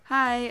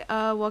Hi,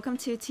 welcome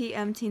to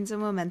TM Teens and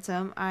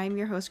Momentum. I'm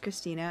your host,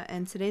 Christina,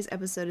 and today's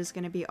episode is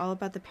going to be all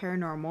about the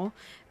paranormal.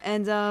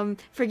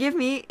 And forgive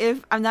me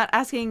if I'm not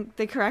asking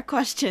the correct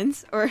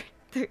questions or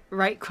the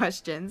right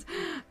questions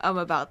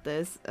about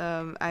this.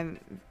 I'm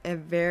a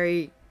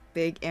very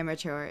big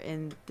amateur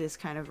in this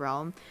kind of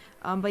realm.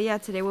 But yeah,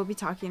 today we'll be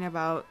talking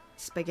about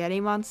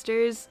spaghetti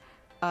monsters,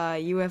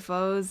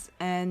 UFOs,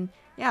 and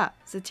yeah,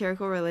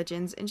 satirical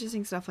religions,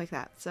 interesting stuff like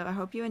that. So I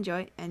hope you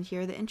enjoy and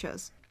hear the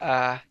intros.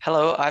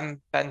 Hello,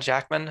 I'm Ben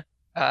Jackman,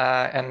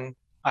 and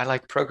I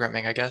like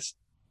programming, I guess.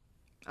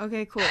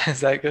 Okay, cool. Is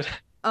that good?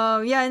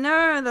 Yeah,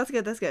 no, that's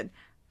good, that's good.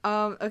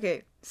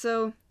 Okay,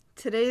 so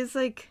today's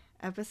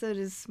episode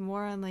is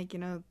more on the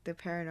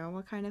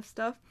paranormal kind of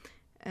stuff,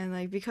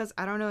 and because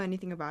I don't know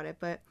anything about it,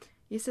 but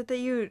you said that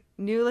you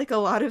knew a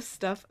lot of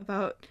stuff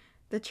about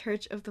the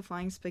Church of the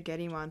Flying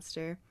Spaghetti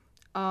Monster.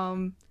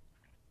 Um,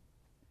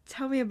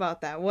 Tell me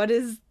about that. What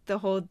is the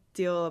whole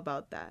deal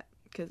about that?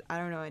 Because I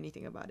don't know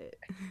anything about it.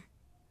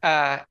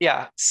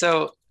 Yeah.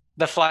 So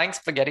the flying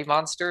spaghetti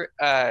monster,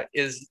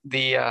 is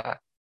the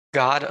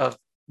god of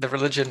the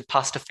religion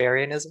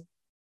Pastafarianism,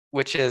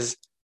 which is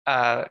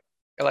uh,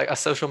 like a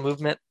social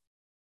movement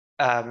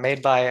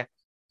made by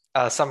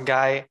some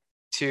guy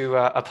to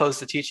oppose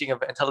the teaching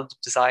of intelligent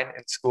design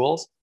in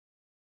schools.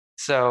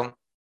 So,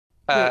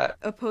 Wait, uh,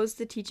 oppose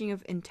the teaching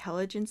of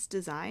intelligence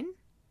design?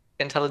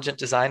 intelligent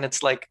design,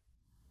 it's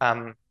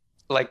um,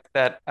 like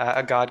that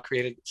a god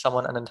created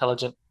someone, an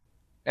intelligent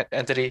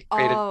entity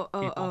created Oh,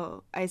 oh, people.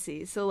 oh, I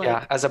see.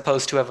 Yeah, as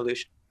opposed to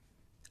evolution.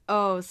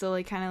 Oh,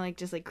 so kind of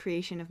just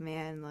creation of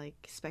man,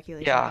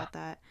 speculation Yeah, about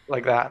that.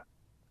 like that.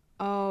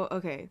 Oh,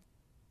 okay.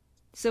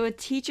 So a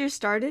teacher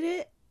started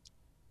it?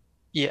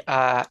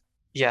 Yeah,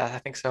 yeah, I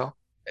think so.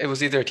 It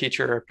was either a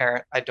teacher or a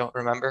parent. I don't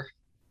remember.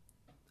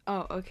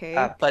 Oh,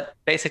 okay. But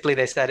basically,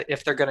 they said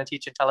if they're going to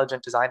teach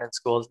intelligent design in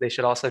schools, they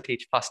should also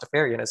teach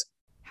Pastafarianism.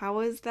 How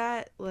was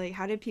that?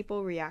 How did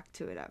people react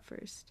to it at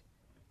first?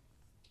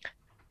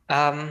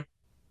 Um,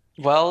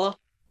 well,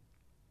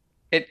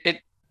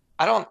 it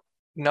I don't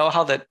know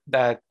how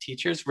the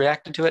teachers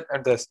reacted to it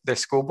or the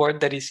school board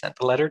that he sent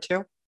the letter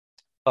to,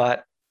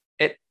 but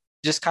it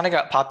just kind of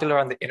got popular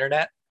on the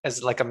internet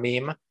as like a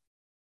meme.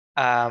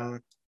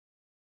 Um,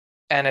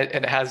 and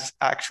it has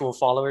actual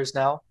followers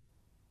now.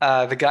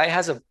 The guy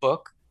has a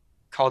book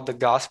called The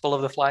Gospel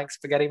of the Flying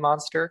Spaghetti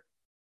Monster.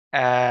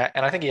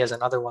 And I think he has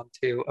another one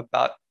too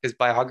about his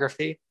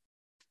biography.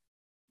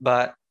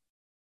 But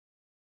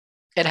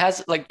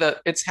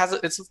it's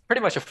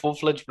pretty much a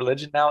full-fledged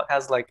religion now. It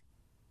has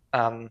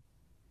um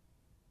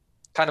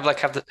kind of like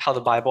how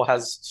the Bible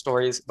has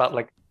stories about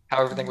like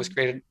how everything was Mm-hmm.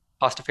 created.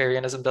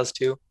 Pastafarianism does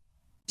too.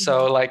 Mm-hmm.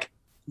 So like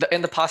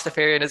in the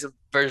Pastafarianism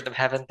version of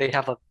heaven, they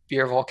have a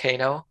beer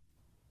volcano.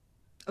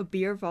 A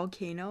beer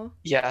volcano?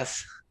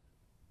 Yes.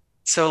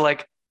 So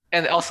like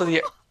and also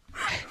the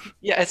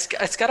yeah,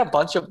 it's got a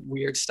bunch of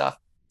weird stuff.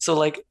 So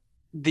like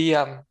the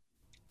um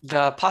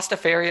the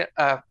Pastafarian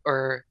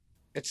or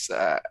it's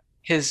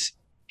his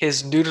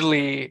his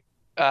noodly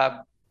uh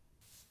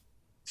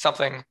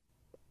something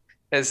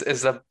is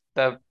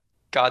the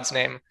god's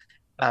name.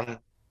 Um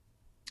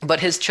but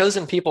his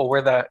chosen people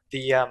were the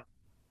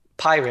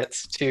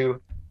pirates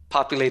to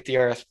populate the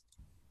earth.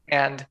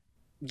 And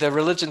the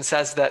religion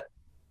says that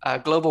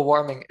global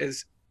warming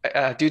is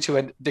due to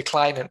a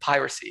decline in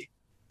piracy.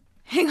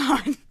 Hang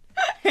on.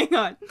 Hang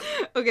on.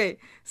 Okay,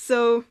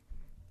 so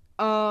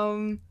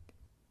um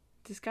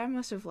this guy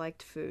must have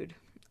liked food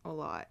a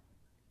lot.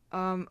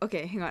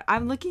 Okay, hang on.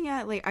 I'm looking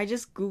at I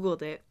just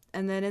googled it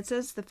and then it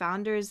says the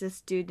founder is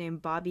this dude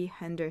named Bobby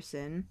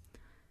Henderson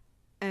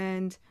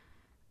and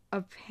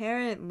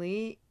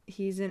apparently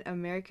he's an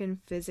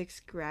American physics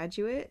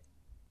graduate.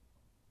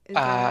 Is that?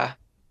 Uh,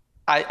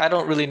 I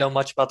don't really know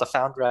much about the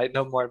founder. I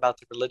know more about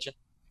the religion.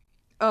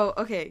 Oh,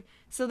 okay.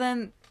 So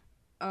then,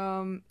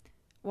 um,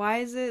 why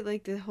is it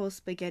the whole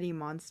spaghetti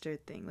monster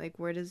thing?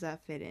 Where does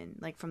that fit in?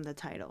 From the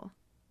title.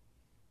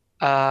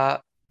 Uh,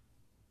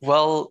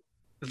 well,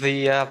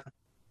 the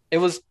it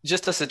was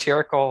just a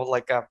satirical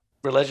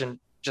religion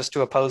just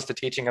to oppose the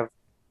teaching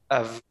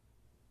of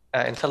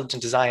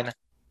intelligent design.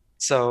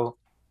 So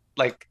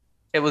like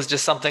it was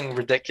just something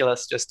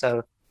ridiculous just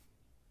to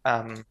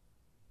um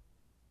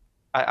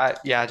I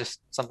yeah, just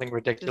something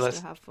Just to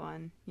ridiculous. have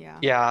fun.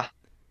 Yeah. Yeah.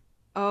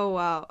 Oh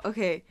wow.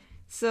 Okay.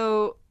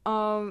 So,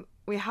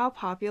 wait, how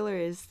popular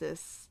is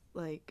this?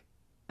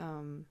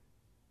 Um,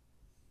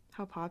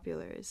 how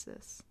popular is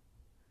this?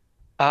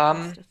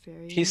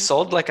 He Pastafarianism?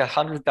 sold like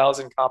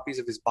 100,000 copies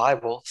of his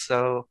Bible,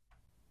 so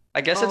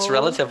I guess it's Oh,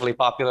 relatively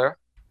popular.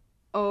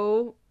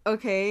 oh,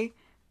 okay.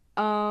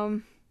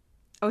 Um,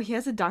 oh, he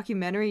has a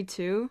documentary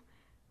too.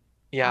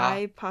 Yeah.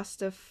 I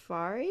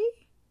Pastafari?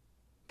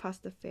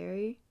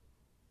 Pastafari?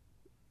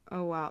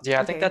 Oh wow.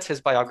 Yeah, I think Okay. that's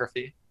his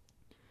biography.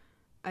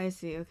 I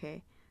see.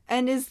 Okay.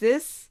 And is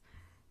this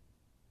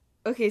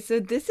okay, so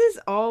this is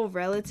all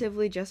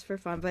relatively just for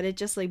fun, but it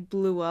just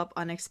blew up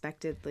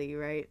unexpectedly,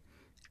 right?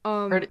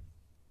 Um, Pretty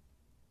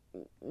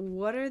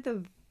what are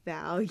the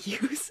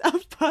values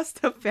of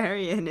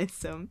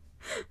Pastafarianism?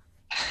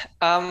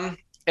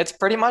 It's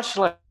pretty much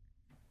like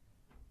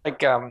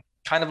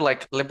kind of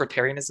like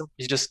libertarianism.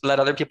 You just let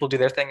other people do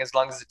their thing as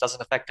long as it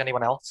doesn't affect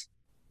anyone else.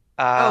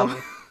 Oh.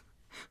 Um,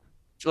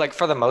 like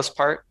for the most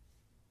part,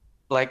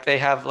 like they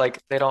have like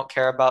they don't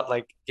care about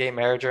like gay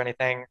marriage or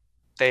anything.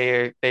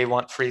 They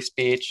want free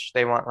speech.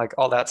 They want like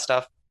all that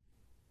stuff.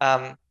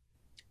 Um,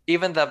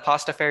 Even the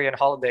Pastafarian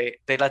holiday,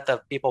 they let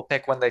the people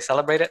pick when they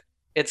celebrate it.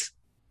 It's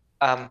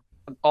um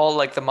all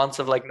like the months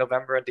of like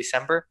November and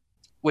December,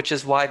 which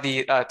is why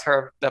the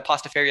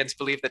Pastafarians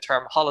believe the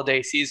term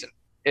holiday season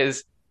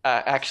is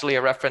actually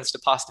a reference to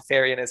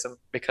Pastafarianism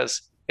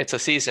because it's a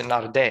season,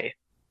 not a day.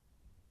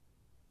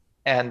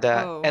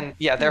 Oh. And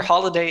yeah, their Hmm.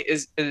 holiday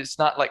is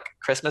not like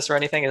Christmas or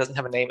anything. It doesn't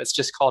have a name. It's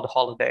just called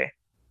holiday.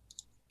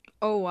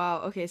 Oh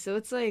wow. Okay, so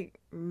it's like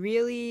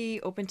really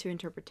open to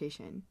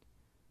interpretation.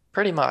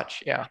 Pretty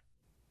much, yeah.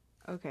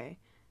 Okay.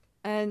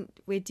 And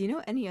wait, do you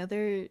know any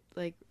other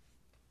like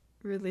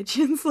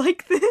religions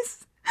like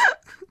this?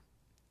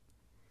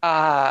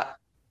 Uh,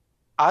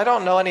 I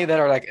don't know any that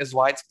are like as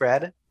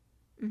widespread.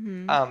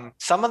 Mm-hmm.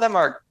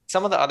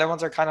 Some of the other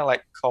ones are kind of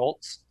like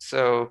cults,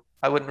 so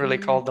I wouldn't really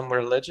Mm-hmm. call them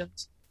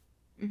religions.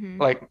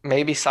 Mm-hmm. Like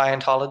maybe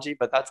Scientology,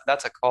 but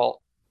that's a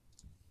cult.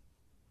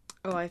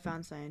 Oh, I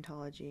found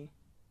Scientology.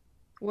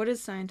 What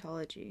is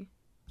Scientology?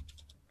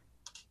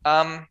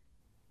 Um,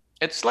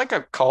 it's like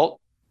a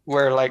cult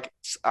where like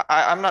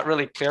I'm not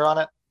really clear on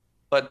it,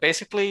 but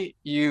basically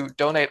you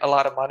donate a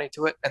lot of money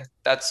to it, and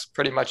that's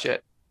pretty much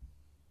it.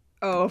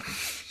 Oh.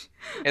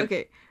 It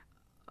Okay.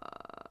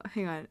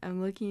 Hang on,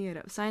 I'm looking it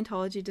up.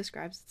 Scientology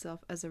describes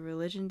itself as a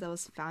religion that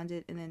was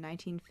founded in the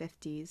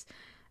 1950s.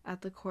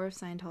 At the core of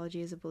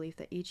Scientology is a belief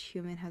that each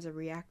human has a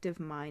reactive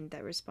mind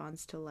that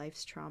responds to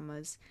life's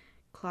traumas,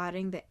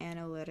 clouding the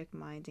analytic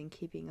mind and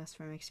keeping us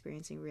from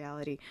experiencing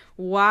reality.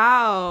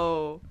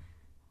 Wow.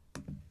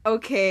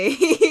 Okay.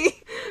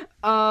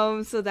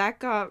 So that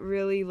got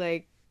really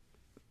like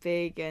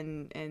big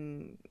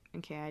and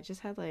okay, I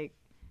just had like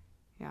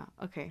yeah,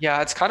 okay.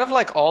 yeah, it's kind of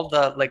like all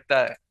the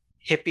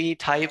hippie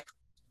type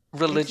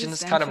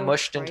religions kind of Existential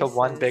mushed into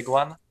one big crisis.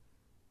 one.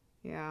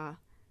 Yeah.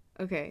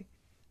 Okay.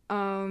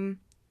 Um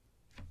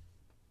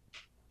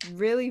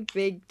really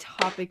big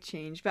topic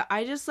change, but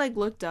I just like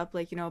looked up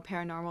like,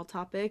 paranormal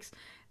topics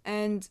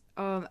and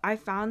I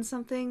found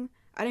something.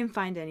 I didn't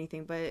find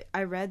anything, but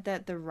I read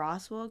that the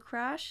Roswell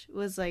crash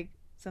was like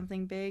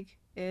something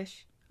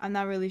big-ish. I'm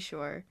not really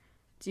sure.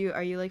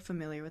 Are you like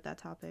familiar with that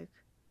topic?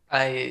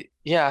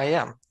 Yeah, I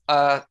am.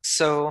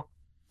 So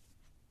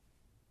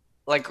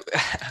like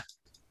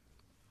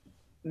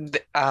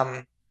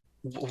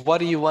what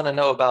do you want to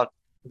know about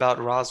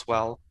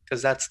Roswell?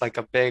 Because that's like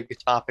a big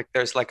topic.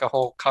 There's like a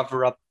whole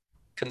cover-up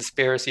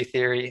conspiracy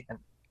theory. And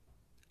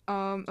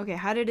Okay,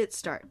 how did it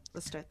start?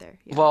 Let's start there.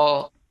 Yeah.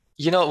 well,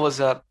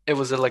 it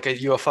was like a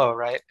UFO,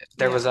 right?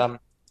 Yeah.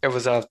 There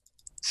was a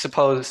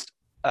supposed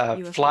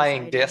UFO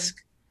flying sighting. disc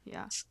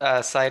Yeah.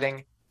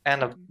 sighting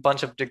and a Mhm.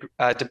 bunch of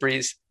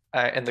debris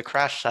in the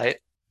crash site.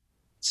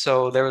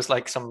 So there was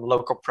like some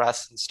local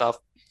press and stuff,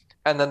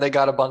 and then they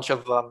got a bunch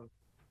of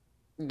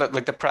but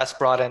like the press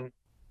brought in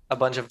a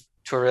bunch of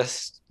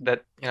tourists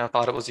that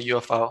thought it was a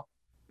UFO.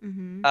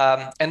 Mhm.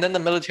 And then the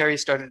military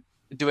started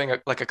doing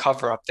like a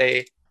cover up.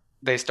 They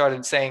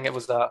started saying it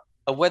was a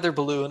weather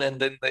balloon, and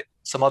then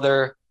some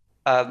other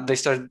they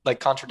started like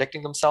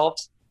contradicting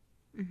themselves,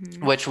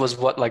 Mhm. which was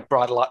what like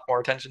brought a lot more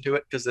attention to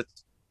it because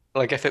it's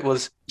like if it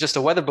was just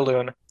a weather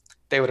balloon,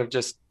 they would have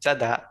just said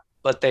that.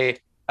 But they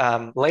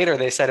later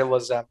they said it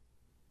was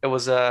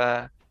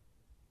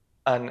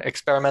an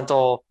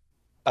experimental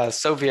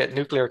Soviet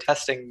nuclear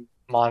testing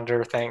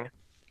monitor thing.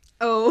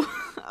 Oh,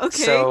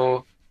 okay.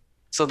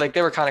 So like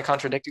they were kind of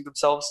contradicting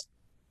themselves.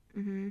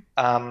 Mhm.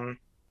 Um,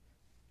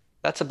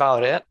 that's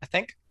about it, I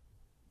think.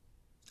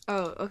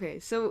 Oh, okay.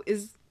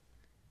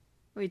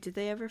 Wait, did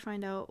they ever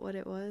find out what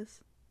it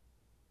was?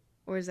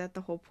 Or is that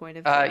the whole point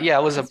of the Yeah,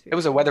 it was a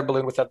conspiracy? weather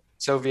balloon with a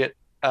Soviet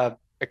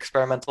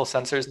experimental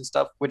sensors and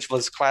stuff, which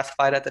was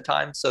classified at the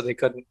time, so they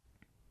couldn't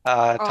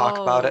talk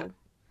about it. Oh.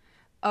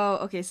 Oh,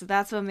 okay. So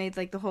that's what made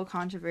like the whole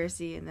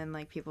controversy and then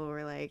like people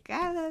were like,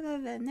 "Ah,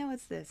 no,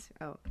 it's this."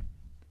 Oh.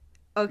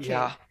 Okay.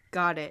 Yeah,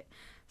 Got it.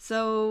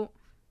 So,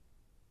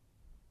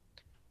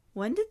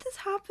 when did this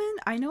happen?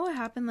 I know it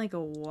happened like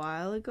a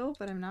while ago,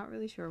 but I'm not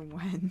really sure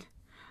when.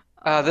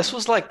 this Um,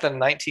 was like the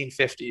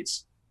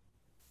 1950s,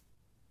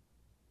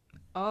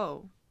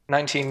 oh.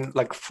 19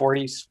 like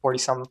 40s, 40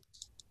 some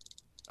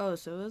Oh,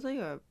 so it was like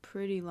a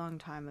pretty long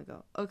time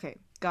ago. Okay,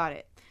 got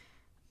it.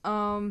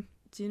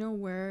 Do you know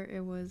where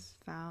it was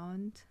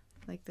found?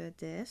 Like the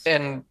disc?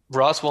 in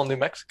Roswell, New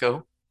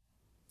Mexico.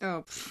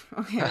 Oh,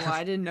 okay. Well,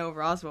 I didn't know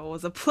Roswell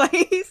was a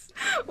place.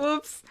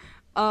 Whoops.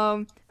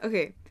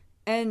 Okay.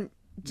 And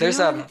do you There's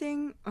know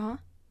anything? Uh-huh.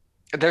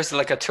 there's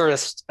like a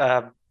tourist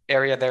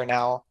area there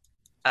now,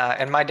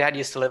 and my dad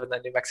used to live in the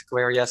New Mexico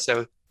area,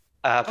 so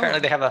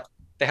apparently Oh.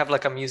 they have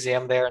like a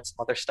museum there and some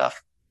other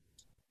stuff.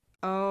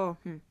 Oh.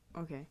 Hmm.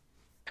 Okay.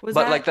 Was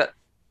But like that?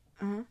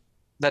 Uh-huh.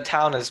 the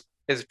town is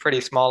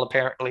pretty small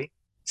apparently,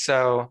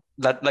 so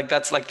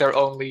that's like their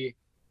only.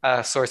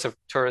 source of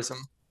tourism.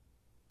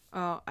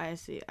 Oh, I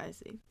see. I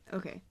see.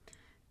 Okay.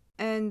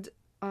 And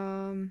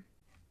um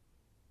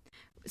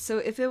so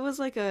if it was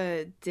like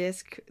a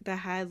disc that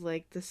had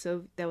like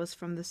that was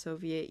from the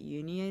Soviet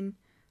Union,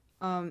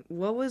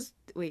 what was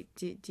wait,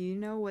 do you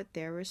know what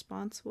their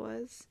response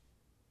was?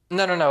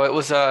 No, no, no. It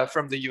was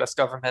from the U.S.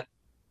 government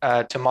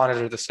to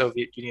monitor the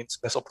Soviet Union's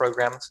missile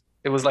programs.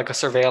 It was like a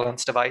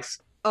surveillance device.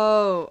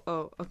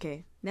 Oh,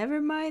 okay.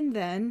 Never mind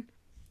then.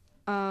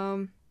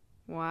 Um,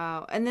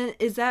 wow. And then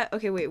is that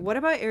okay, wait, what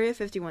about Area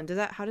 51?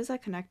 How does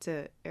that connect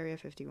to Area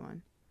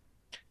 51?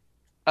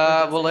 Or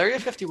does Well, it? Area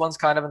 51's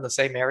kind of in the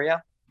same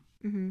area.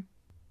 Mhm.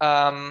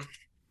 Um,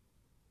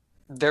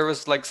 there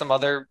was like some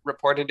other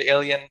reported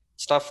alien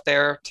stuff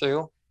there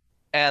too,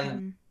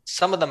 and Mhm.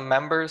 some of the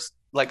members,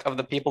 like of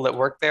the people that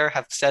work there,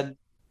 have said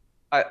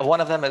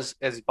one of them is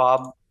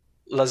Bob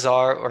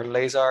Lazar or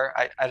Lazar.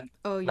 I'm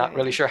Oh yeah, not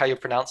really yeah. sure how you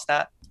pronounce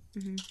that.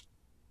 Mhm.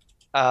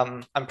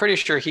 I'm pretty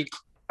sure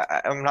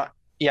I'm not.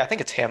 Yeah, I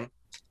think it's him.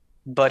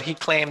 But he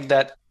claimed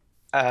that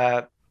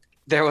uh,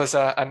 there was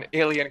an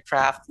alien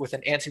craft with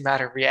an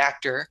antimatter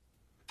reactor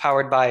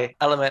powered by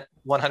element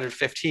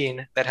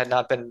 115 that had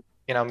not been,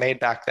 made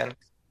back then,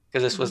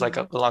 because this was like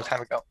Mhm. a long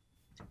time ago.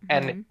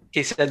 And Mhm.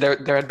 he said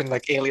there had been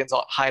like aliens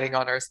hiding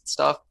on Earth and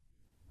stuff.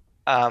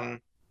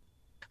 Um,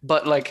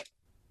 but like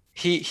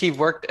he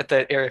worked at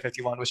the Area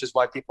 51, which is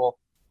why people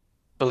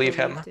believe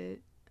him. Believed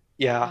it.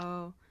 Yeah.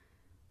 Oh.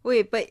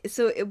 Wait, but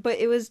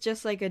it was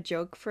just like a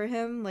joke for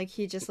him? Like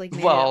he just like made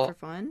it up for Well,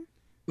 fun?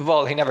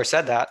 well, he never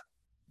said that,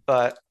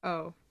 but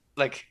Oh.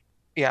 like,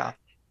 yeah.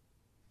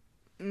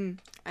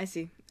 I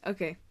see.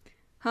 Okay.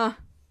 Huh.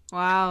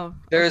 Wow.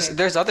 There's Okay.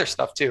 there's other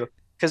stuff too,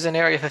 because in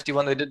Area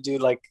 51 they did do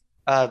like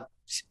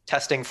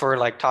testing for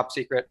like top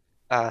secret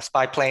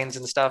spy planes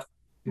and stuff,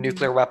 Mhm.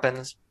 nuclear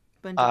weapons.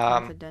 Bunch of Um,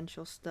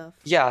 confidential stuff.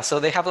 yeah, so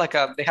they had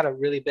a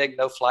really big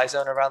no-fly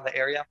zone around the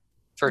area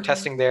for Mhm.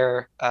 testing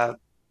their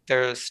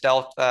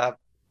stealth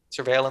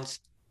surveillance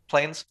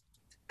planes,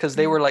 because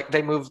Mhm.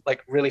 they move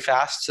like really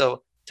fast.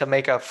 So to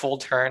make a full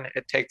turn,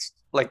 it takes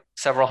like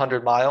several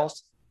hundred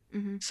miles.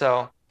 Mhm.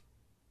 So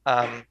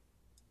um,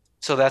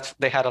 so that's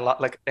they had a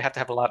lot like they have to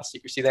have a lot of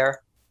secrecy there.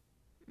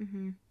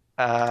 Mhm.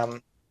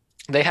 Um,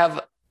 They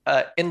have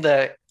in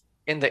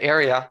the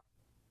area.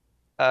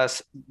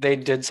 They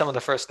did some of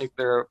the first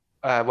nuclear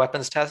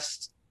weapons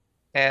tests,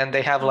 and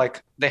Oh.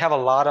 they have a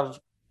lot of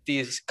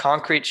these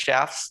concrete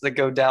shafts that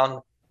go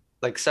down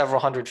like several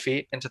hundred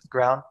feet into the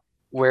ground,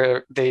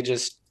 where they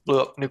just blew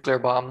up nuclear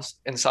bombs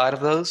inside of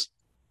those.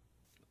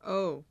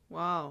 Oh,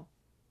 wow.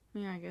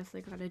 Yeah, I guess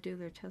they gotta do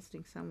their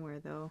testing somewhere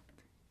though.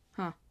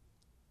 Huh.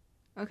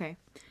 Okay.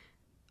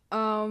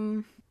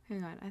 Um,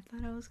 hang on. I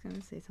thought I was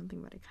gonna say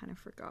something, but I kind of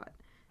forgot.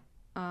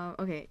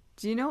 Okay.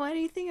 Do you know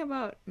anything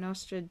about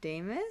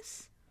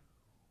Nostradamus?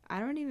 I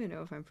don't even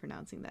know if I'm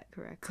pronouncing that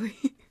correctly.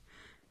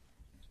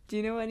 Do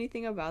you know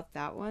anything about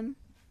that one?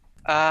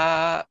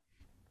 Uh,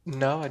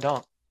 no, I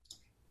don't.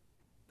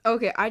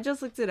 Okay, I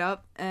just looked it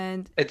up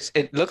and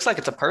It looks like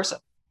it's a person.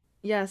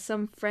 yeah,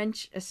 some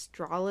French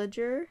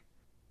astrologer.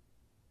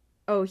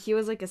 Oh, he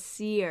was like a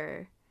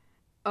seer.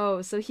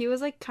 Oh, so he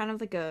was like kind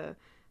of like a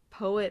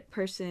poet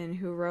person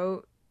who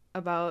wrote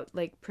about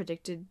like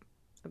predicted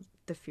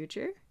the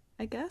future,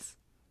 I guess.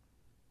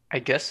 I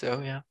guess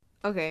so, yeah.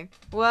 Okay.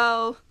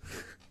 Well,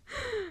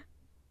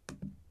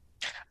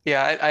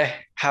 Yeah,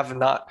 I have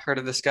not heard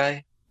of this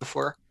guy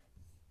before.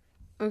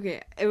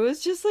 okay. It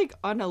was just like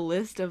on a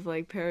list of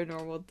like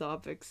paranormal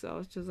topics, so I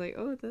was just like,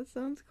 "Oh, that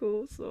sounds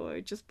cool." So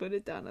I just put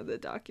it down on the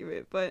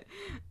document. But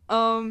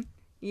um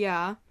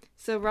yeah.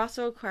 So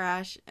Roswell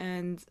crash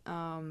and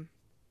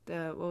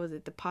the what was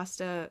it? The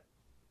pasta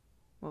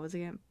what was it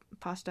again?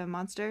 Pasta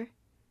monster?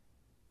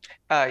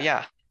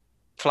 Yeah,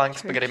 flying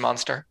spaghetti Church.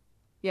 monster.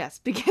 Yeah,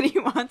 spaghetti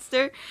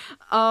monster.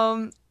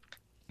 Um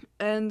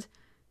and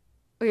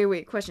okay,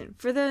 wait, question.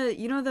 For the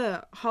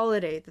the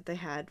holiday that they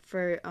had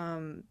for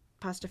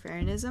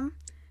Pastafarianism,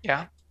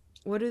 Yeah.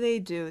 what do they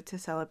do to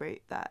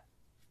celebrate that?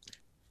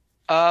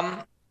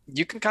 Um,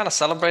 you can kind of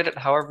celebrate it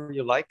however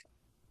you like.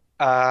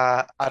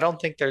 I don't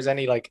think there's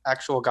any like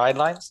actual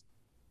guidelines,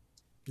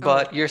 Oh,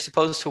 but you're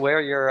supposed to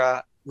wear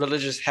your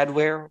religious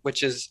headwear,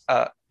 which is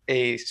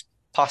a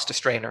pasta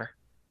strainer.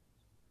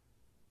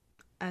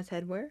 as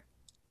headwear?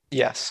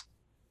 Yes.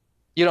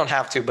 You don't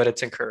have to, but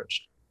it's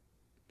encouraged.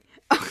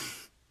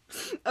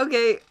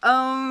 Okay,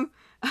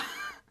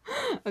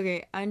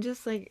 okay, I'm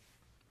just like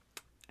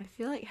I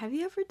feel like have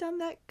you ever done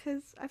that?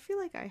 Cuz I feel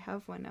like I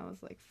have when I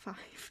was like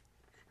 5.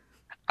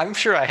 I'm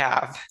sure I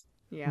have,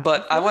 Yeah, I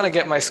but I feel want to like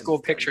get my everyone's school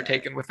done picture that.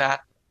 taken with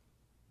that.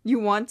 You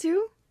want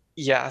to?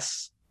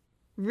 Yes.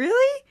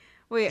 Really?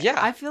 Wait, Yeah.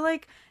 I feel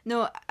like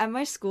no, at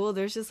my school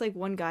there's just like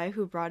one guy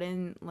who brought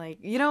in like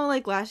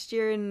like last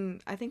year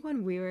in I think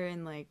when we were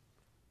in like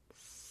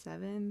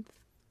 7th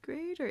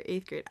grade or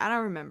 8th grade. I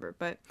don't remember,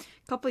 but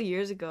a couple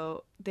years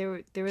ago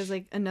there was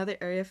like another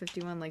Area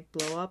 51 like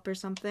blow up or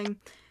something.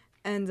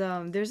 And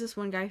there's this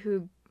one guy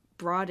who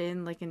brought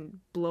in like a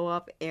blow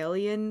up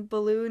alien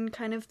balloon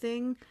kind of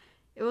thing.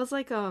 It was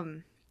like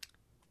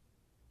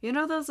You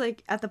know those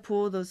like at the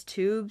pool, those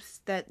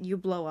tubes that you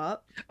blow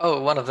up?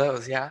 Oh, one of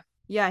those, yeah.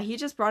 Yeah, he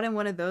just brought in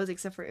one of those,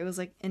 except for it was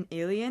like an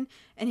alien,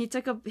 and he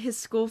took up his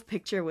school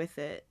picture with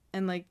it,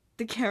 and like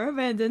the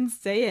caravan didn't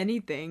say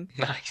anything.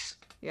 Nice.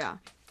 Yeah,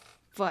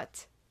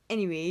 but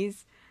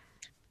anyways,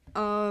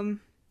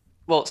 um,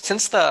 Well,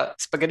 since the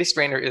spaghetti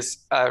strainer is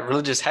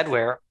religious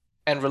headwear,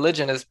 and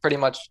religion is pretty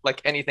much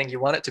like anything you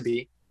want it to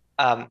be,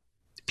 um,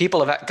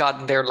 people have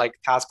gotten their like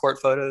passport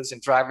photos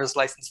and driver's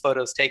license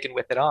photos taken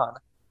with it on.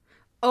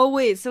 oh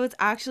wait, so it's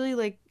actually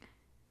like,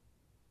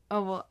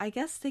 oh well, I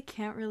guess they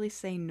can't really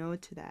say no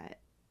to that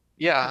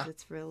because Yeah.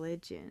 it's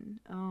religion.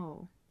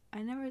 Oh,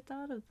 I never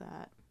thought of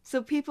that.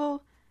 So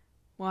people,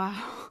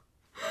 wow,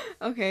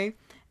 okay,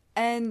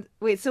 and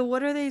wait, so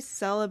what are they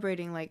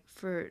celebrating like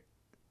for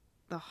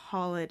the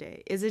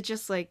holiday? Is it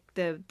just like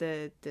the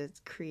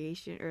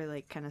creation or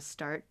like kind of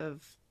start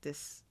of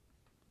this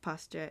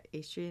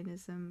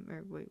Astrianism,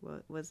 or wait,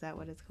 what was that?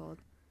 What it's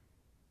called?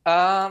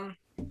 Um,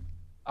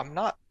 I'm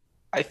not.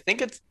 I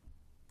think it's.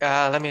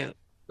 Let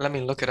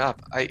me look it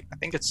up. I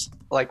think it's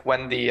like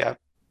when the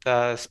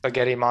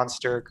spaghetti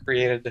monster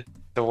created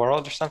the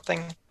world or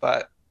something,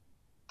 but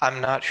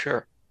I'm not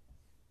sure.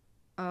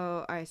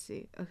 Oh, I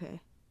see.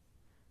 Okay.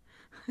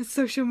 A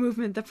social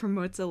movement that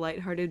promotes a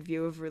lighthearted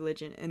view of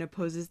religion and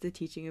opposes the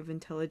teaching of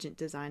intelligent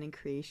design and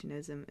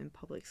creationism in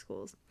public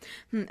schools.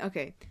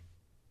 Okay.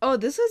 Oh,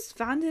 this was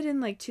founded in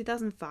like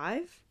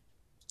 2005?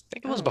 I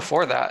think it was Oh.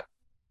 before that,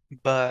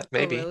 but Oh,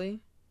 maybe.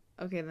 really?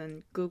 Okay,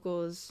 then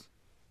Google's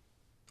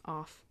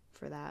off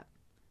for that.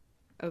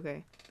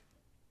 Okay.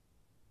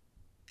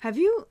 Have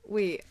you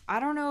wait, I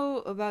don't know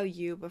about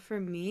you, but for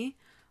me,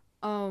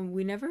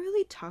 we never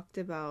really talked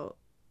about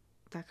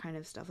that kind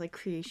of stuff, like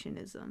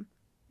creationism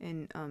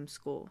in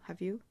school.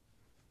 Have you?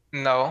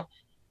 No.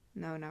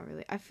 No, not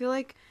really. I feel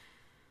like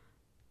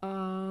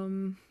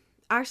um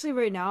actually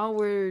right now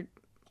we're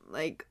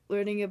like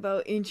learning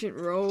about ancient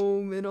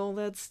Rome and all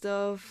that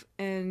stuff,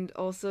 and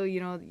also,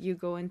 you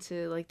go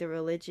into like the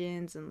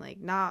religions and like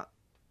not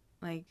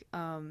like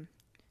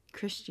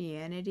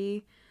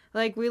Christianity.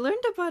 Like we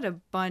learned about a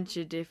bunch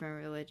of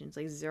different religions,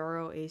 like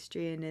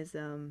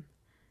Zoroastrianism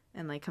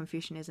and like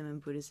Confucianism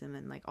and Buddhism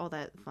and like all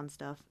that fun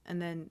stuff.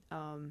 And then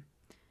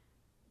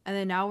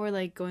now we're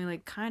like going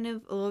like kind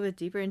of a little bit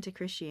deeper into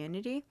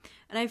Christianity.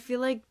 And I feel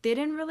like they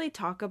didn't really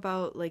talk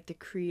about like the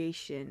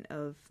creation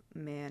of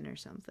man or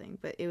something,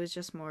 but it was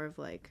just more of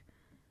like,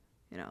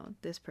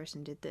 this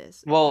person did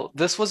this or Well,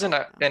 this was in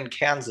no. in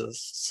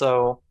Kansas,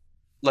 so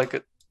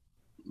like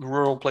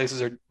rural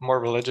places are more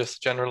religious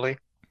generally.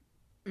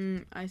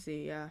 I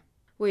see, yeah.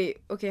 Wait,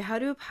 okay, how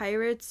do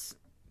pirates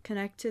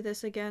connect to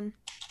this again?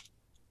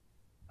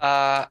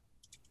 Uh,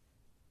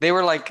 they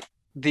were like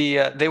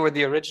they were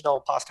the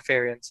original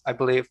Pastafarians, I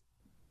believe,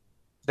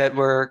 that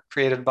were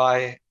created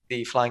by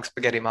the Flying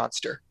Spaghetti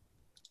Monster.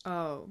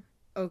 Oh,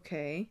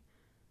 okay.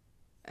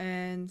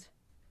 And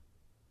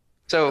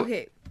So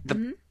okay. the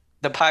Mhm.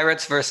 the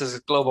pirates versus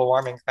global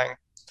warming thing.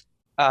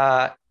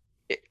 Uh,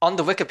 on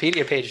the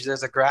Wikipedia page,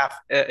 there's a graph.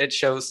 It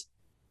shows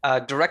a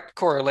direct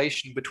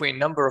correlation between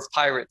number of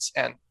pirates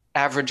and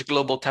average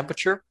global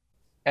temperature.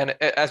 And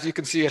as you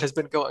can see, it has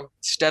been going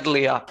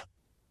steadily up.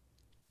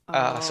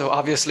 So Oh.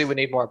 obviously, we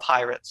need more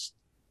pirates.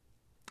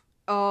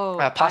 Oh,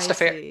 I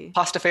see.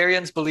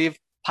 Pastafarians believe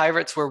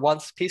pirates were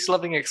once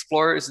peace-loving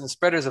explorers and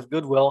spreaders of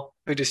goodwill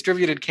who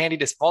distributed candy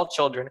to small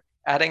children,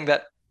 adding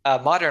that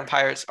modern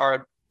pirates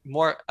are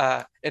more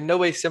in no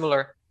way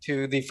similar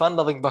to the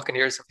fun-loving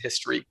buccaneers of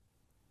history.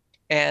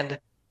 And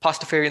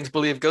Pastafarians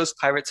believe ghost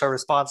pirates are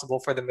responsible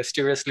for the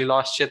mysteriously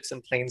lost ships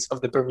and planes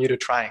of the Bermuda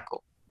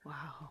Triangle.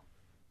 Wow.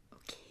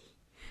 Okay.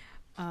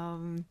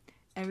 Um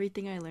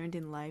everything I learned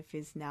in life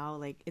is now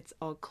like it's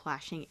all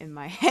clashing in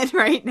my head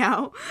right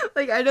now.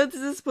 Like I know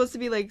this is supposed to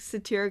be like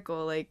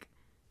satirical, like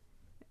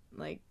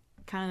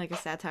kind of like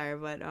a satire,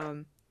 but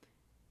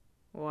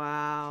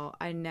wow.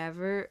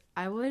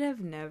 I would have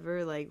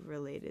never like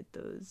related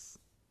those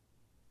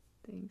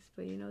things.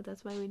 But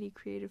that's why we need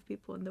creative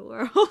people in the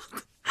world.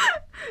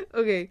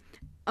 Okay.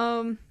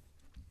 Um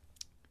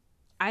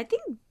I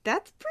think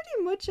that's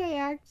pretty much I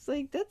act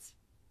like that's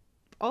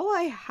all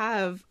I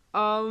have.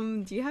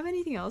 Do you have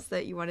anything else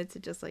that you wanted to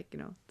just like,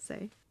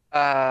 say?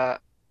 Uh,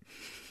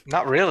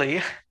 Not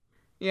really.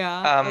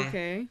 Yeah, Um,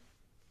 okay.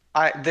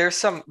 there's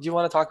some. Do you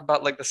want to talk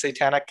about like the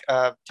Satanic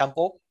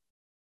Temple?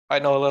 I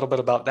know a little bit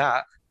about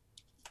that,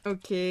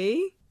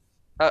 Okay.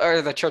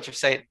 or the Church of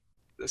Satan.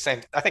 The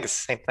same. I think it's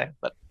the same thing,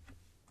 but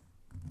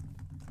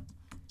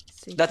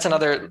that's Satanic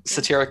another temple.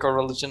 satirical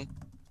religion.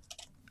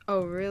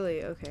 Oh,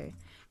 really? Okay.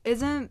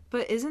 Isn't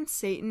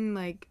Satan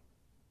like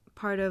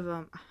part of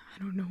I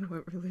don't know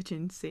what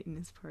religion Satan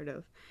is part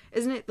of.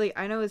 Isn't it like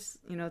I know it's,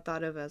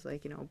 thought of as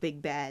like,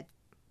 big bad,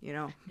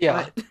 Yeah,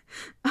 but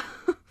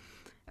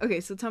okay,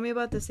 so tell me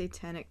about the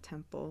Satanic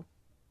temple.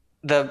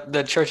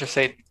 the Church of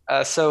Satan.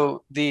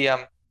 So the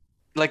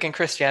like in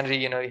Christianity,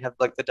 you have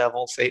like the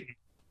devil, Satan.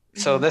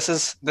 So Mhm.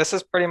 this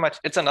is pretty much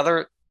it's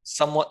another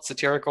somewhat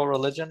satirical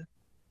religion,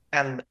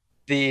 and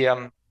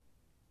the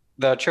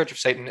Church of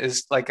Satan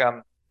is like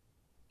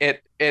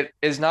it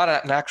is not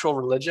an actual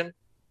religion.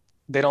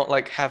 They don't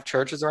like have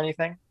churches or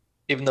anything,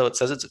 even though it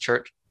says it's a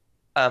church.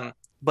 Um,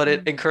 but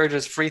it Mm-hmm.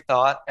 encourages free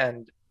thought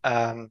and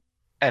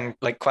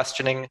like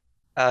questioning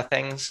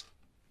things.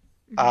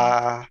 Mm-hmm.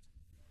 Uh,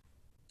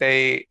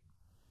 they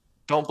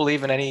don't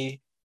believe in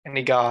any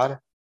God,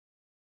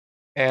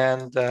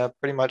 and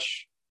pretty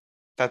much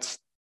that's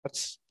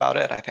that's about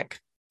it, I think.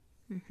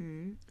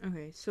 Mm-hmm.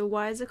 Okay, so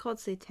why is it called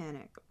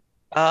satanic?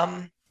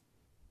 Um,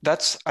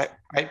 that's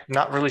I'm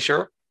not really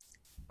sure.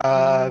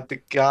 Mm.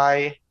 The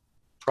guy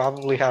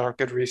probably had a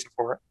good reason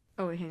for it.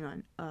 Oh wait, hang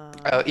on.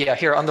 Yeah,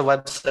 here on the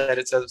website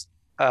it says,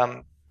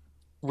 um,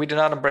 we do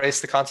not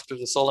embrace the concept of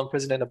the soul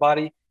imprisoned in a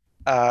body.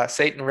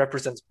 Satan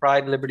represents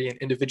pride, liberty, and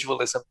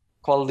individualism,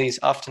 qualities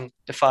often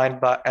defined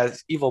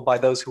as evil by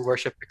those who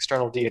worship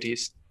external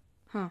deities.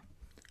 Huh.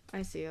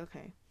 I see.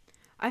 Okay.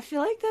 I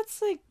feel like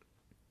that's like,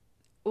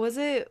 was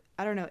it?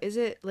 I don't know. Is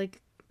it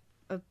like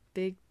a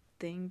big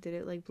thing? Did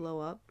it like blow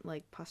up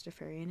like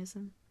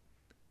Pastafarianism?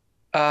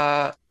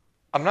 Uh,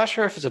 I'm not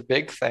sure if it's a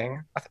big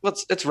thing. I think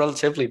it's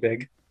relatively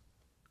big,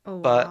 Oh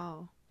but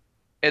wow.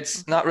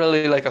 it's Okay. not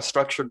really like a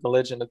structured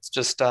religion. It's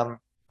just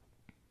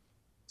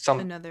some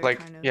Another like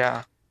kind of.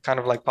 yeah, kind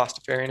of like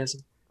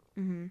Pastafarianism.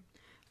 Mm-hmm.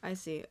 I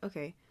see.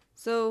 Okay.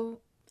 So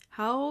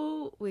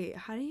how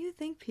do you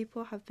think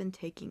people have been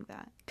taking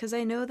that? Because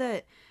I know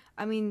that,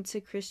 I mean,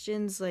 to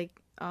Christians,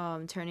 like,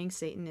 turning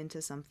Satan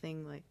into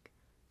something like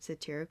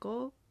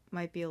satirical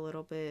might be a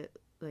little bit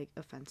like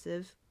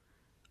offensive.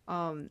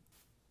 Um,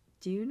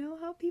 do you know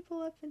how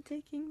people have been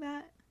taking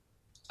that?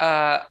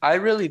 I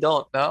really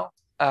don't know.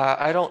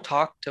 I don't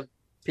talk to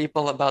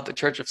people about the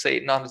Church of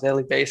Satan on a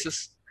daily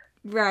basis,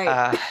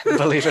 Right.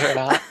 believe it or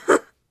not.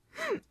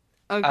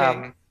 Okay.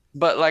 Um,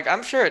 but like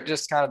I'm sure it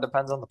just kind of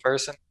depends on the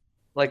person.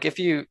 Like if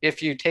you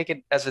take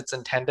it as it's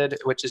intended,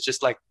 which is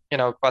just like,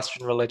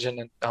 question religion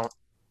and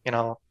you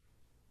know,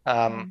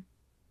 um, Mhm.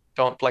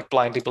 don't like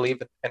blindly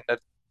believe in the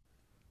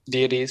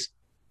deities.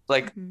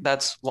 Like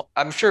Mhm.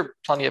 I'm sure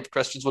plenty of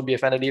Christians would be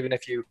offended even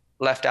if you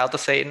left out the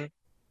Satan,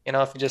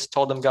 if you just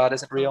told them God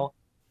isn't Oh, real.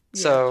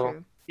 yeah, So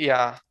true.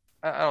 yeah,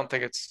 I don't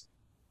think it's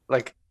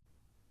like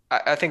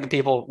I think the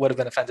people would have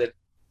been offended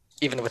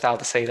even without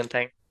the Satan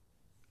thing.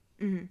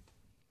 Mhm.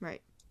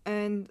 Right.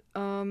 And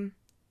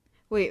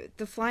wait,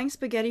 the flying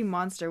spaghetti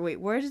monster. Wait,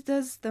 where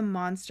does the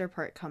monster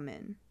part come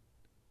in?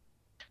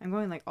 I'm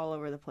going like all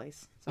over the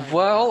place. Sorry about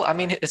Well, that, I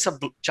mean, but it's a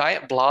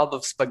giant blob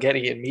of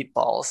spaghetti and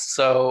meatballs,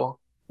 so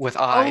with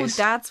oh, eyes.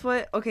 that's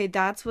what. Okay,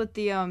 that's what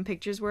the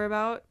pictures were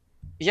about.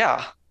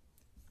 Yeah,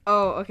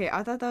 Oh, okay.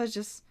 I thought that was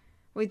just.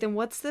 Wait, then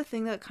what's the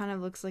thing that kind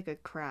of looks like a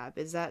crab?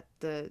 Is that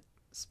the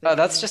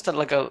that's spaghetti? just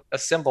like a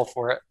symbol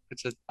for it.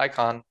 It's an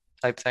icon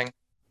type thing.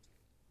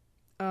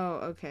 Oh,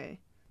 okay.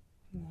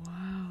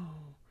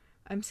 Wow.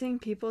 I'm seeing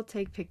people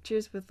take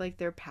pictures with like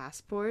their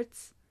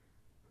passports.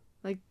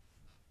 Like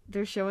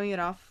they're showing it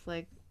off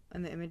like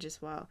in the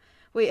images. Wow.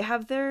 Wait,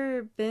 have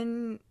there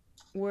been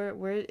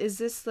where is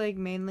this like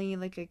mainly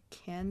like a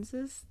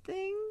Kansas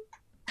thing?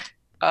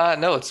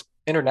 No, it's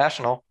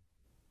international.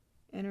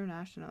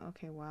 International.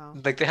 Okay, wow.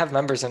 Like they have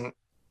members in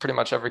pretty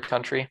much every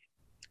country.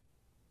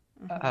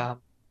 Uh-huh.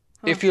 Um,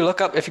 Huh. if you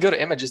go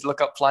to images,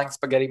 look up Flying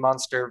Spaghetti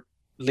Monster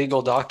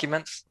legal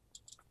documents.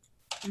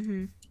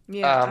 Mhm.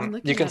 Yeah, I'm You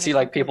looking can at a see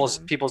like couple of people's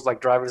them. people's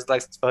like driver's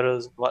license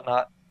photos and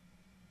whatnot.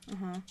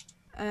 Uh-huh.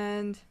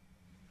 And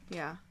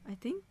yeah, I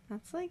think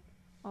that's like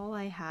all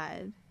I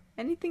had.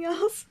 Anything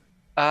else?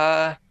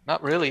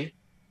 Not really.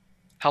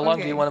 How long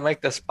do you Okay. want to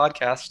make this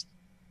podcast?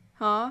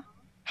 Huh?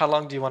 How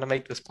long do you want to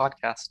make this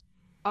podcast?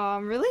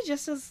 Really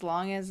just as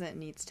long as it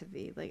needs to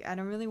be. Like I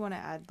don't really want to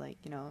add like,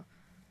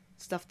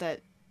 stuff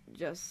that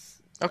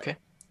just like Okay.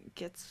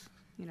 gets,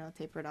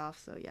 tapered off.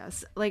 So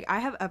yes. Like I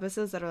have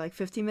episodes that are like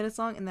 15 minutes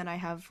long and then I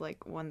have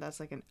like one that's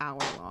like an hour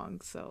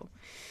long. So,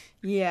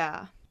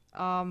 yeah.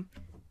 Um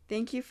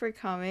thank you for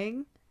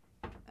coming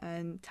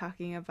and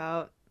talking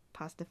about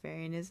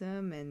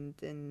pastafarianism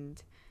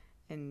and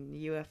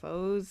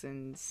UFOs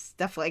and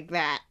stuff like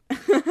that.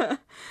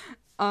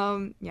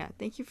 Yeah,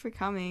 thank you for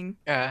coming.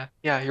 Yeah,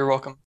 you're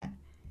welcome.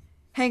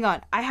 Hang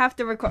on, I have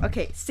to record.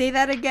 Okay, say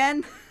that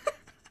again.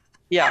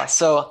 Yeah,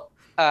 so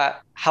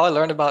how I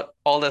learned about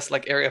all this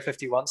like Area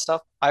 51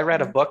 stuff, I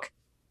read a Mhm. book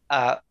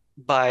uh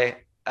by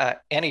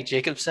Annie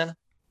Jacobson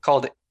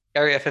called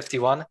Area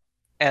 51,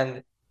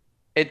 and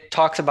it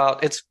talks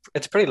about it's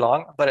pretty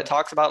long, but it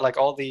talks about like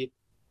all the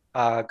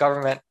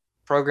government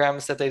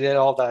programs that they did,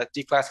 all the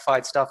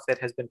declassified stuff that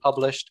has been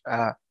published,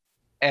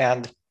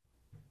 and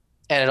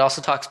and it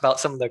also talks about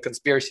some of the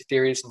conspiracy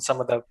theories and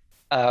some of the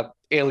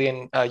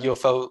alien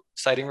UFO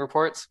sighting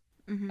reports.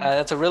 Mhm. And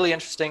it's a really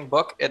interesting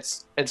book.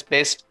 It's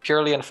based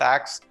purely in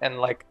facts and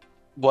like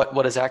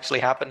what has actually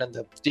happened in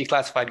the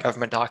declassified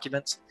government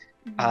documents.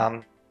 Mhm.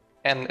 Um,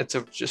 and it's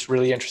a just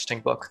really interesting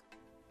book.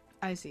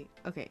 I see.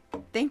 Okay.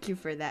 Thank you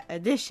for that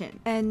addition.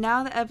 And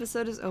now the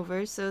episode is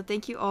over, so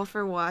thank you all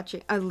for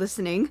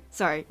listening.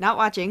 Sorry, not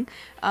watching.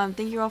 Thank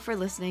you all for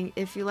listening.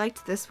 If you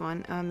liked this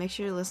one, make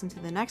sure to listen to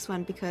the next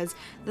one because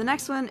the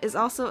next one is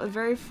also a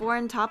very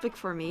foreign topic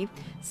for me.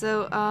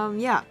 So,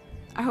 yeah.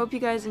 I hope you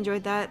guys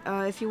enjoyed that.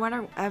 If you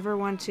ever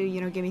want to,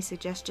 give me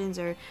suggestions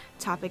or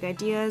topic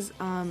ideas,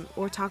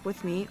 or talk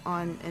with me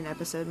on an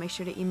episode, make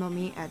sure to email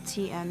me at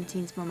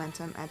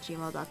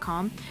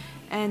tmteensmomentum@gmail.com.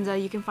 And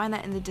you can find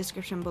that in the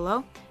description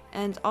below.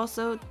 And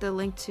also the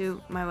link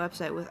to my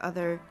website with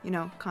other,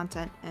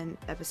 content and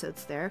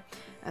episodes there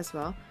as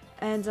well.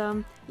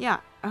 And yeah,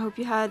 I hope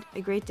you had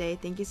a great day.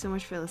 Thank you so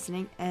much for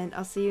listening. And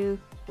I'll see you,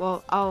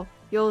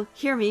 you'll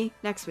hear me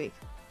next week.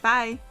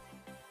 Bye!